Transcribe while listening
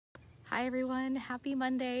Hi everyone, happy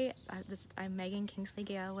Monday. I'm Megan Kingsley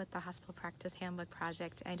Gale with the Hospital Practice Handbook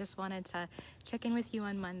Project. I just wanted to check in with you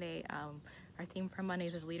on Monday. Our theme for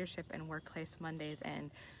Mondays is Leadership and Workplace Mondays,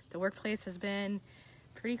 and the workplace has been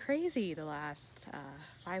pretty crazy the last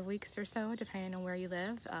 5 weeks or so, depending on where you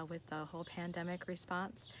live, with the whole pandemic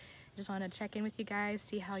response. I just want to check in with you guys,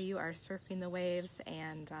 see how you are surfing the waves,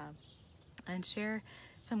 and share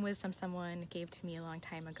some wisdom someone gave to me a long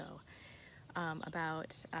time ago.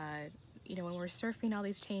 About when we're surfing all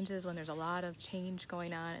these changes, when there's a lot of change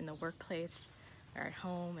going on in the workplace or at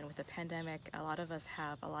home, and with the pandemic, a lot of us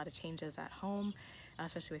have a lot of changes at home,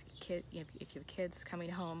 especially with kids. If you have kids coming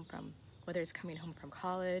home from, whether it's coming home from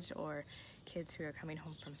college or kids who are coming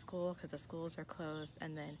home from school because the schools are closed,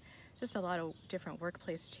 and then just a lot of different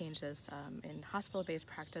workplace changes in hospital-based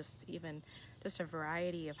practice, even just a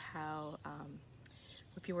variety of how.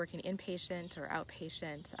 If you're working inpatient or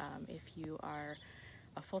outpatient, if you are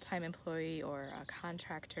a full-time employee or a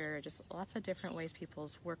contractor, just lots of different ways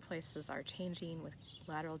people's workplaces are changing with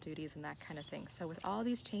lateral duties and that kind of thing. So with all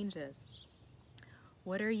these changes,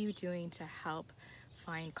 what are you doing to help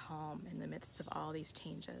find calm in the midst of all these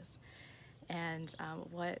changes? And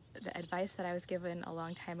what the advice that I was given a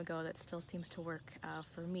long time ago that still seems to work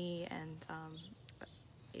for me and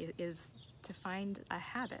is to find a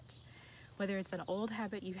habit. Whether it's an old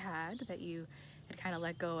habit you had that you had kind of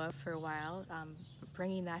let go of for a while,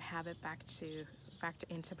 bringing that habit back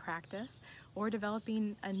into practice, or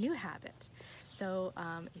developing a new habit. So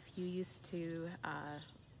if you used to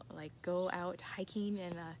go out hiking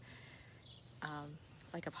in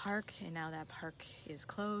a park, and now that park is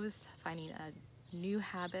closed, finding a new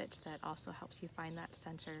habit that also helps you find that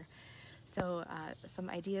center. So some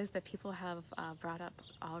ideas that people have brought up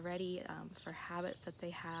already for habits that they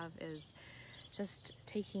have is just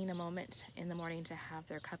taking a moment in the morning to have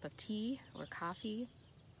their cup of tea or coffee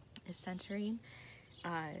is centering.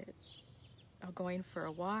 Going for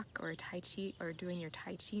a walk or Tai Chi, or doing your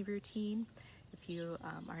Tai Chi routine. If you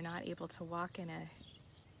are not able to walk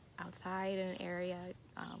outside in an area,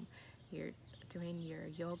 you're doing your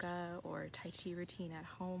yoga or Tai Chi routine at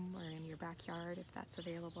home or in your backyard if that's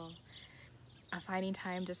available. Finding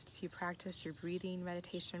time just to practice your breathing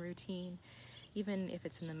meditation routine, even if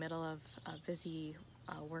it's in the middle of a busy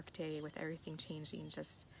work day with everything changing,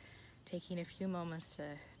 just taking a few moments to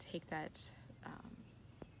take that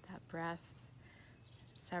breath,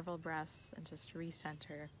 several breaths, and just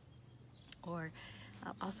recenter. Or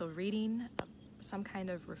also reading some kind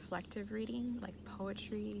of reflective reading, like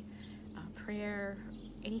poetry, prayer,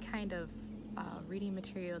 any kind of reading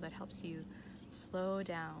material that helps you slow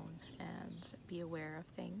down and be aware of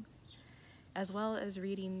things, as well as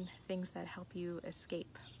reading things that help you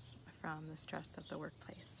escape from the stress of the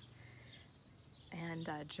workplace. And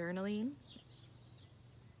journaling,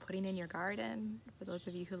 putting in your garden, for those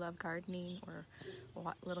of you who love gardening, or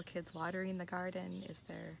little kids watering the garden,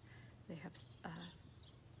 they have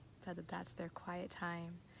said that that's their quiet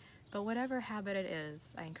time. But whatever habit it is,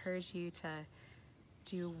 I encourage you to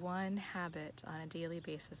do one habit on a daily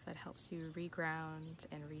basis that helps you reground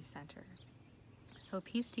and recenter. So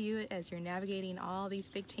peace to you as you're navigating all these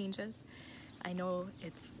big changes. I know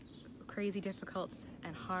it's crazy difficult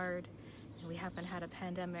and hard, and we haven't had a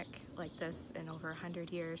pandemic like this in over 100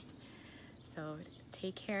 years. So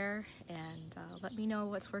take care, and let me know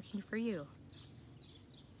what's working for you.